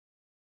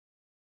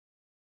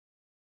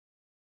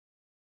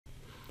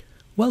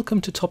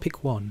Welcome to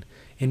topic 1,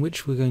 in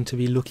which we're going to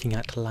be looking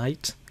at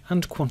light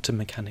and quantum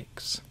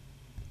mechanics.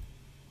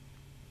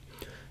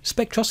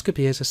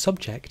 Spectroscopy as a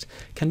subject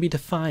can be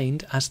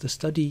defined as the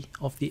study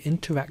of the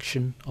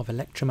interaction of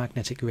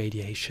electromagnetic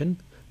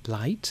radiation,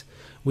 light,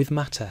 with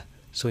matter,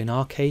 so in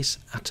our case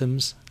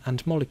atoms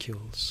and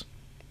molecules.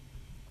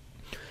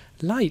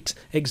 Light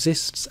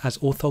exists as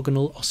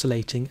orthogonal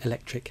oscillating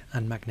electric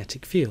and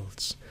magnetic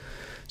fields.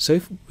 So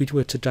if we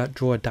were to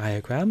draw a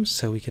diagram,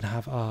 so we can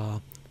have our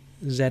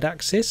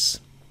z-axis,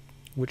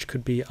 which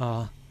could be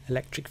our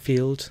electric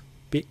field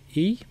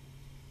E,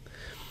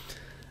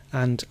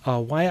 and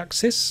our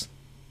y-axis,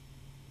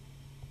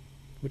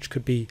 which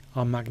could be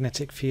our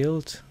magnetic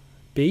field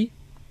B.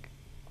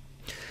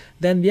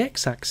 Then the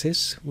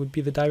x-axis would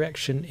be the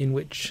direction in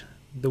which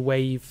the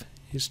wave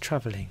is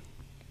travelling.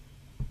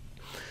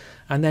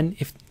 And then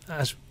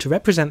to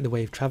represent the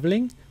wave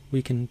travelling,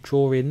 we can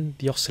draw in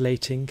the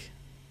oscillating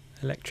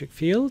electric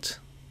field,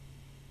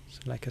 so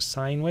like a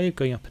sine wave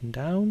going up and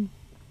down.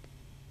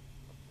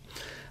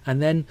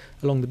 And then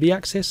along the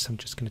b-axis, I'm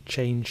just going to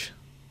change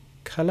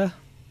colour.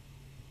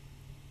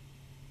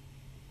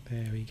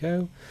 There we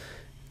go.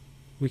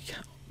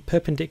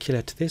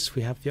 Perpendicular to this,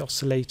 we have the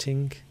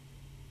oscillating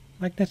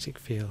magnetic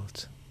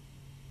field.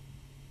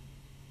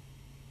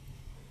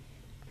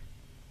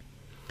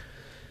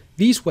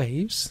 These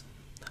waves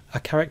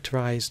are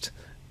characterized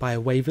by a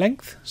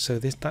wavelength, so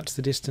that's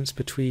the distance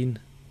between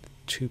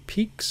two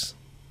peaks,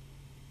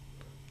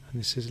 and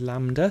this is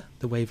lambda,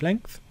 the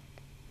wavelength.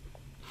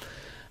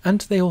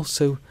 And they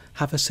also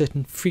have a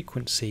certain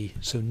frequency,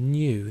 so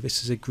nu,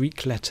 this is a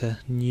Greek letter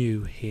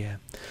nu here.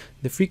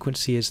 The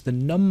frequency is the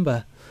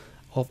number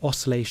of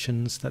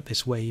oscillations that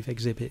this wave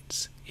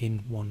exhibits in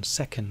 1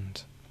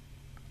 second.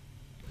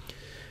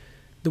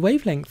 The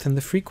wavelength and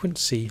the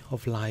frequency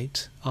of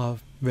light are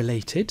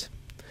related,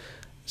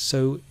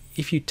 so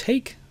if you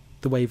take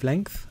the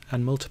wavelength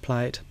and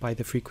multiply it by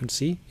the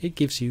frequency, it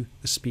gives you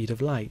the speed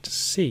of light,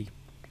 c.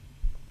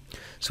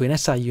 So in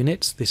SI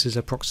units, this is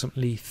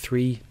approximately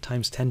 3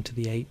 ×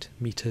 10⁸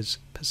 meters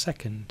per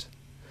second.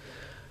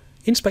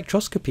 In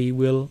spectroscopy,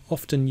 we'll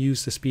often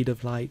use the speed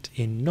of light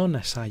in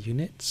non-SI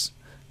units,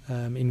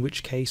 in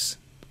which case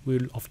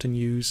we'll often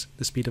use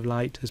the speed of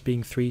light as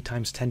being 3 ×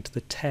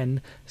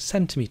 10⁻10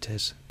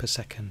 centimeters per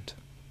second.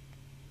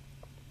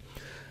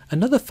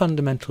 Another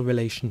fundamental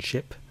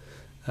relationship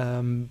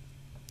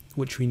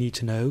which we need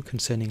to know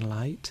concerning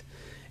light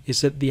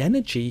is that the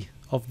energy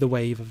of the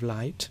wave of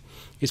light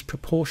is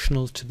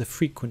proportional to the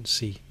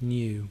frequency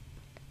nu,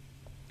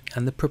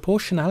 and the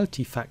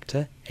proportionality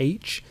factor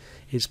h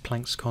is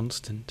Planck's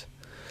constant.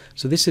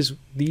 So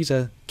these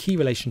are key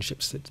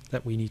relationships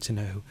that we need to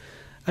know,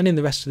 and in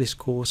the rest of this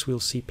course we'll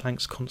see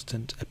Planck's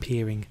constant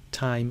appearing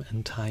time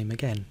and time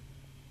again.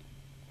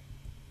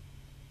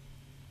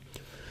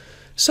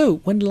 So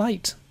when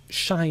light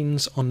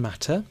shines on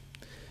matter,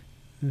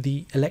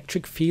 the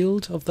electric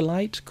field of the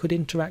light could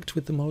interact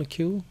with the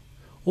molecule,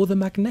 or the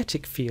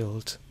magnetic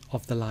field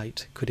of the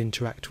light could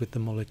interact with the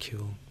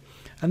molecule.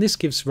 And this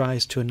gives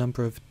rise to a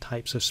number of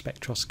types of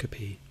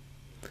spectroscopy.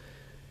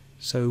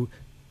 So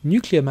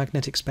nuclear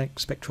magnetic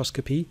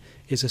spectroscopy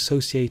is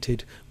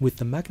associated with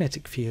the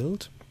magnetic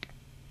field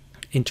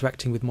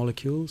interacting with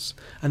molecules,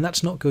 and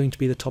that's not going to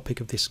be the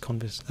topic of this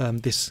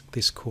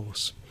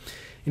course.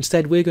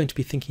 Instead, we're going to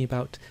be thinking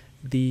about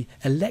the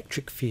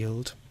electric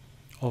field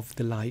of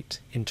the light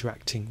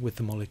interacting with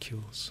the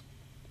molecules.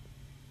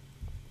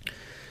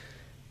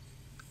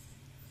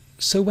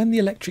 So when the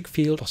electric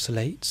field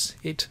oscillates,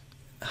 it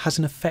has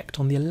an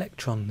effect on the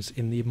electrons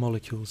in the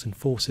molecules and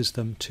forces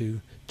them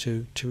to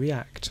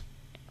react.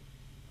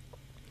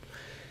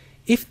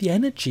 If the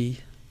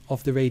energy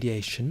of the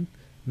radiation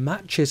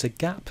matches a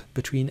gap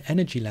between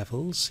energy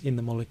levels in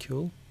the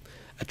molecule,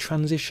 a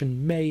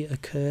transition may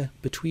occur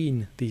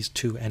between these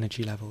two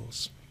energy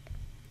levels.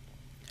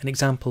 An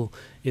example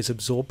is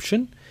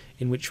absorption,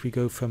 in which we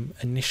go from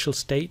initial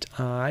state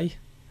I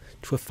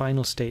to a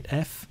final state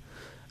F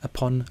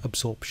upon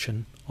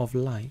absorption of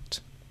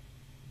light.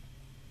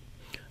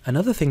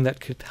 Another thing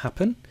that could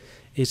happen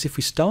is if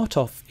we start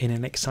off in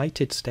an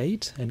excited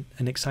state, an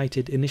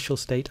excited initial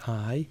state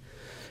I,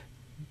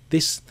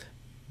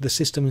 the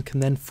system can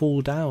then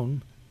fall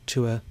down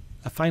to a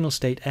final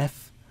state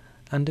F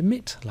and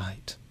emit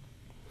light.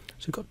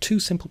 So we've got two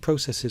simple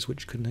processes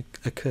which can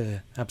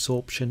occur,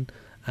 absorption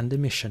and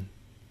emission.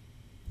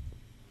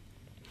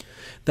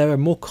 There are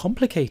more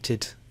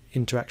complicated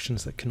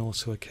interactions that can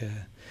also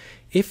occur.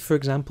 If, for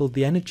example,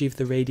 the energy of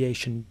the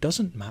radiation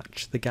doesn't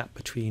match the gap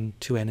between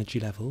two energy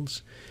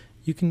levels,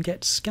 you can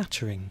get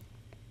scattering.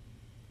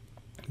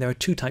 There are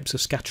two types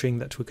of scattering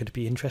that we're going to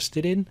be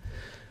interested in.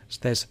 So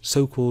there's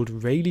so-called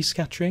Rayleigh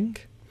scattering,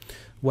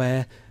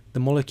 where the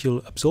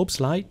molecule absorbs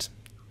light,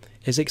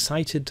 is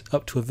excited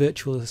up to a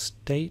virtual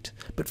state,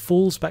 but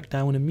falls back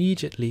down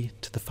immediately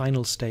to the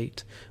final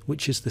state,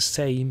 which is the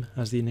same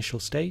as the initial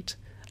state,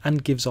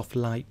 and gives off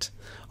light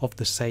of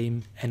the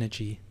same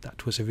energy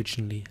that was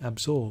originally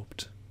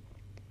absorbed.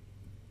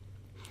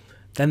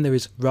 Then there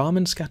is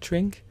Raman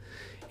scattering,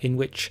 in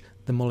which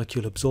the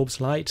molecule absorbs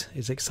light,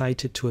 is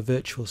excited to a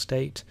virtual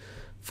state,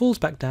 falls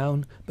back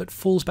down, but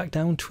falls back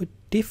down to a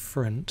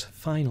different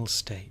final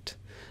state.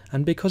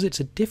 And because it's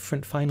a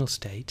different final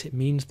state, it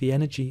means the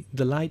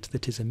light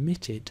that is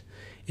emitted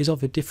is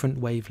of a different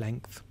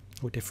wavelength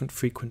or different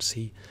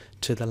frequency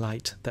to the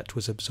light that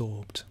was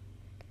absorbed.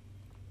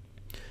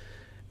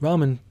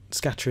 Raman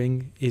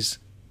scattering is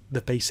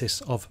the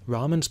basis of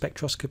Raman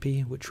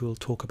spectroscopy, which we'll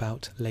talk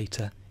about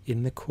later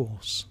in the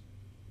course.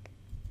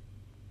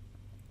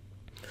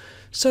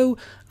 So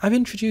I've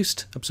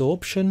introduced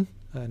absorption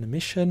and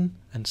emission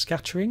and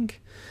scattering,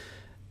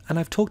 and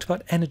I've talked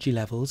about energy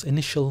levels,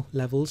 initial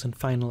levels and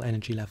final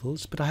energy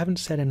levels, but I haven't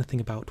said anything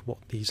about what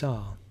these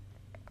are.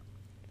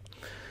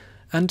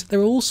 And there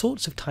are all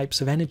sorts of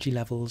types of energy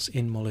levels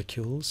in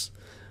molecules,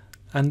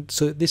 and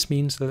so this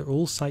means that there are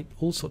all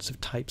sorts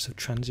of types of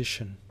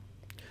transition.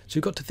 So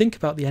we've got to think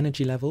about the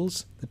energy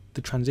levels,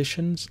 the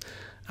transitions,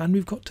 and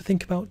we've got to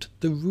think about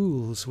the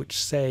rules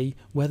which say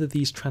whether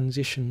these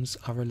transitions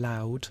are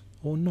allowed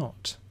or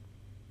not.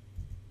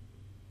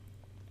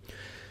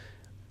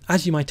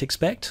 As you might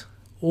expect,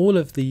 all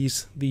of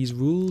these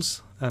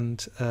rules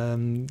and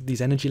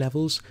these energy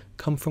levels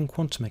come from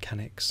quantum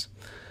mechanics.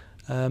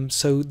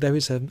 So there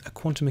is a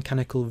quantum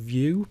mechanical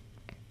view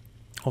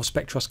of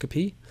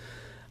spectroscopy,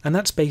 and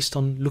that's based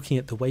on looking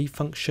at the wave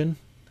function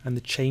and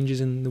the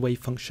changes in the wave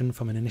function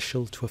from an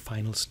initial to a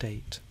final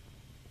state.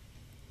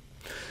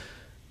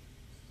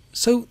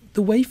 So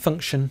the wave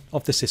function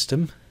of the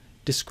system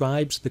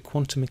describes the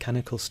quantum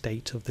mechanical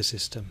state of the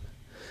system,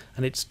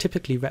 and it's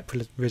typically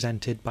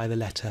represented by the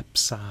letter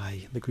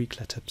psi, the Greek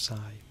letter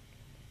psi.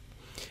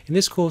 In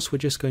this course we're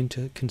just going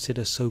to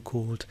consider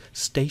so-called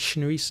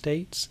stationary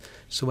states,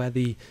 so where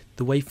the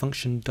wave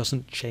function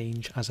doesn't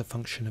change as a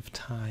function of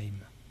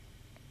time.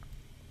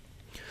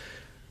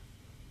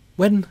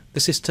 When the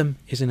system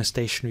is in a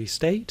stationary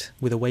state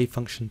with a wave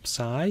function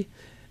psi,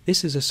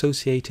 this is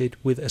associated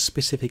with a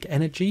specific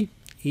energy,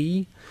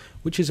 E,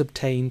 which is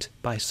obtained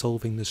by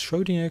solving the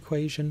Schrödinger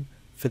equation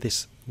for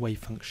this wave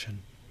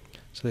function.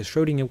 So the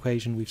Schrödinger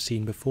equation we've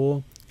seen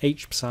before,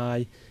 H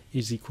psi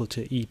is equal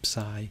to E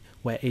psi,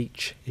 where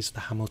H is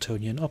the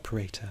Hamiltonian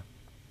operator.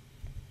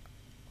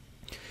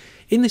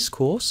 In this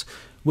course,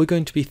 we're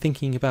going to be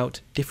thinking about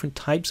different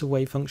types of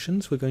wave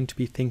functions. We're going to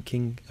be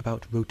thinking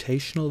about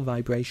rotational,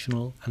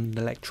 vibrational, and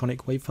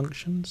electronic wave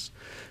functions.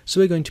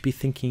 So we're going to be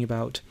thinking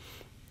about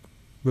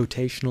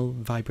rotational,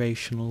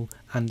 vibrational,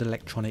 and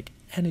electronic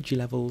energy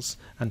levels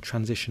and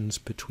transitions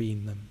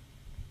between them.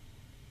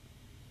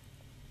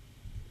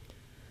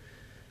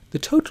 The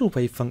total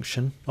wave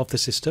function of the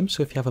system,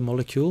 so if you have a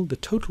molecule, the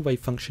total wave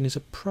function is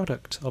a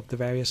product of the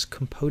various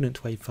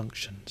component wave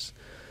functions.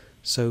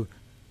 So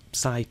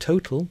psi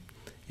total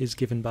is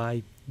given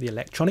by the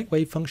electronic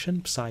wave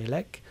function, psi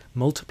elec,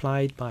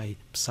 multiplied by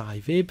psi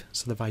vib,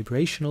 so the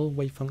vibrational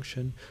wave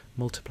function,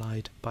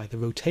 multiplied by the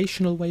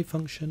rotational wave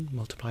function,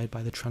 multiplied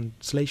by the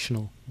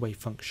translational wave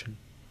function.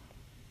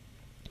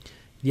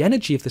 The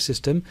energy of the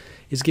system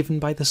is given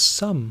by the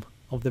sum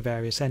of the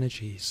various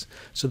energies.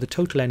 So the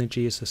total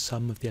energy is the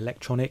sum of the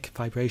electronic,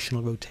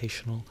 vibrational,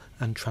 rotational,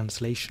 and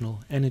translational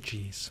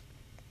energies.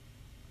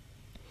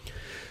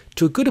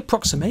 To a good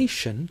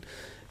approximation,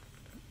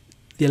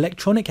 the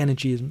electronic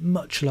energy is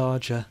much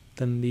larger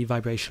than the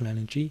vibrational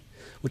energy,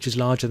 which is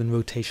larger than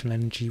rotational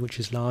energy, which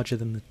is larger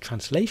than the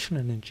translational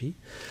energy.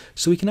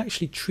 So we can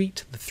actually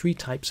treat the three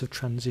types of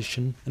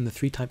transition and the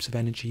three types of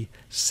energy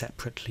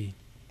separately,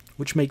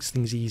 which makes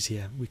things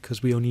easier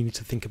because we only need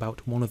to think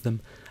about one of them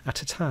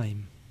at a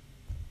time.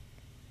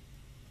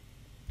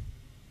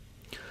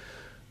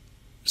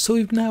 So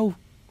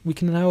we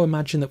can now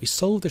imagine that we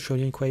solve the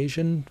Schrödinger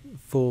equation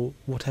for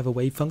whatever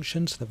wave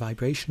function, so the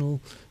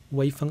vibrational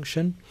wave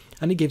function,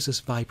 and it gives us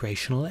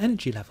vibrational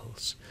energy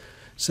levels.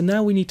 So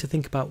now we need to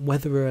think about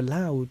whether we're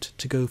allowed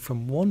to go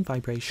from one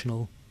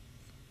vibrational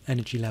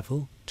energy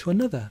level to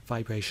another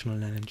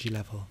vibrational energy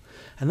level,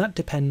 and that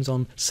depends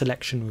on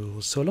selection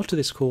rules. So a lot of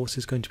this course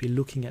is going to be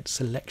looking at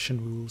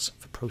selection rules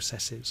for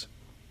processes.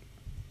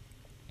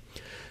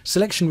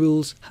 Selection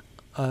rules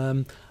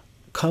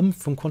come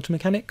from quantum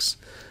mechanics,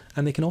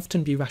 and they can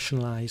often be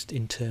rationalized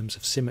in terms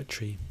of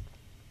symmetry.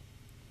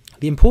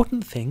 The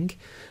important thing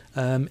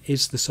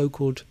is the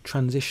so-called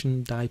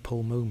transition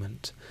dipole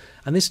moment,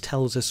 and this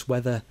tells us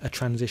whether a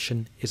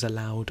transition is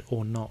allowed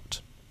or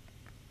not.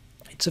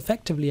 It's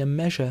effectively a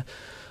measure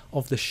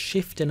of the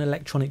shift in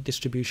electronic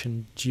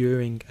distribution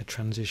during a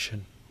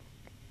transition.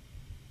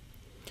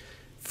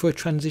 For a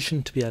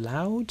transition to be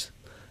allowed,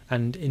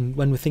 and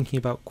when we're thinking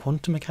about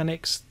quantum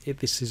mechanics,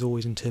 this is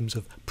always in terms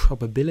of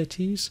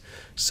probabilities.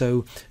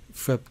 So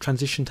for a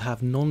transition to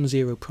have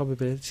non-zero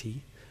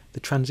probability,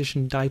 the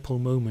transition dipole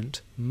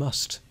moment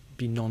must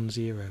be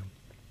non-zero.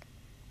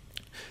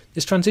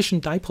 This transition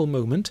dipole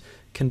moment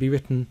can be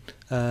written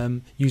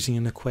using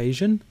an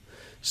equation.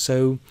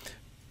 So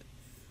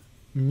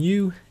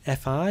mu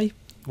fi,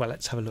 well,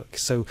 let's have a look.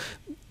 So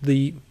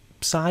the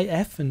psi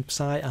f and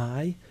psi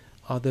I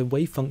are the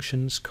wave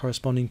functions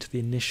corresponding to the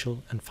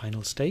initial and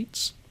final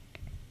states,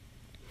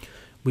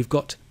 We've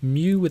got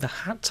mu with a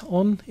hat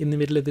on in the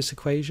middle of this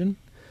equation,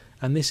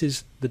 and this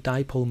is the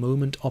dipole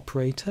moment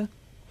operator,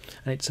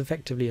 and it's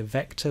effectively a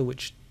vector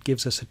which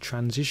gives us a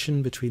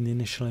transition between the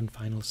initial and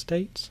final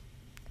states.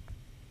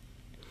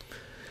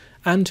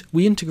 And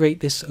we integrate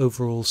this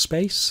over all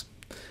space,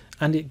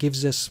 and it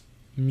gives us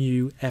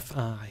mu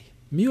fi.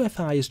 Mu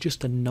fi is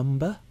just a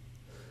number,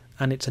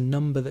 and it's a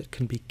number that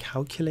can be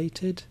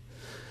calculated,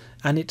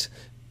 and it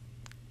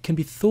can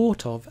be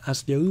thought of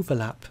as the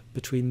overlap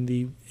between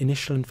the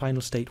initial and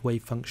final state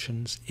wave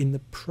functions in the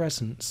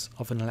presence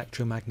of an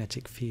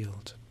electromagnetic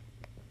field.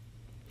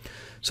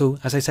 So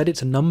as I said,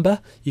 it's a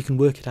number, you can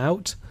work it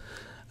out,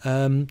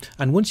 and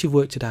once you've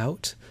worked it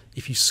out,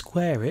 if you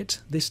square it,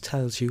 this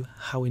tells you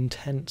how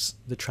intense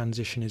the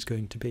transition is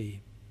going to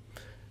be.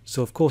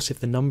 So of course, if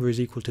the number is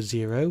equal to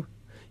 0,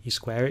 you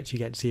square it, you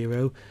get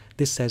 0.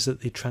 This says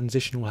that the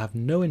transition will have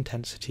no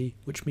intensity,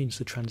 which means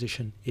the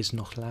transition is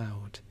not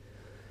loud.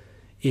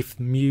 If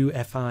mu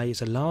fi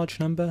is a large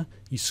number,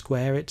 you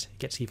square it, it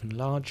gets even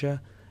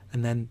larger,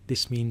 and then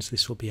this means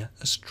this will be a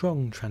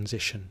strong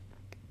transition.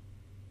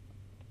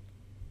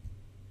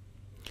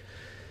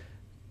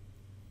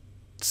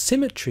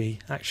 Symmetry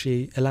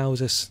actually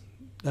allows us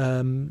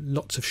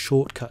lots of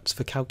shortcuts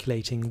for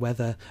calculating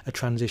whether a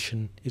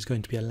transition is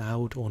going to be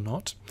allowed or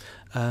not,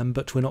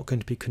 but we're not going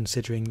to be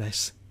considering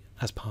this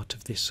as part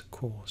of this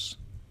course.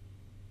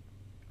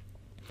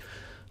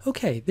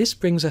 Okay, this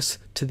brings us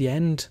to the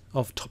end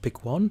of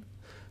topic 1.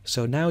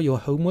 So now your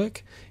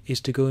homework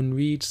is to go and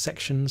read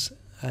sections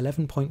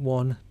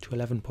 11.1 to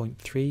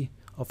 11.3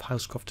 of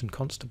Housecroft and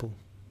Constable.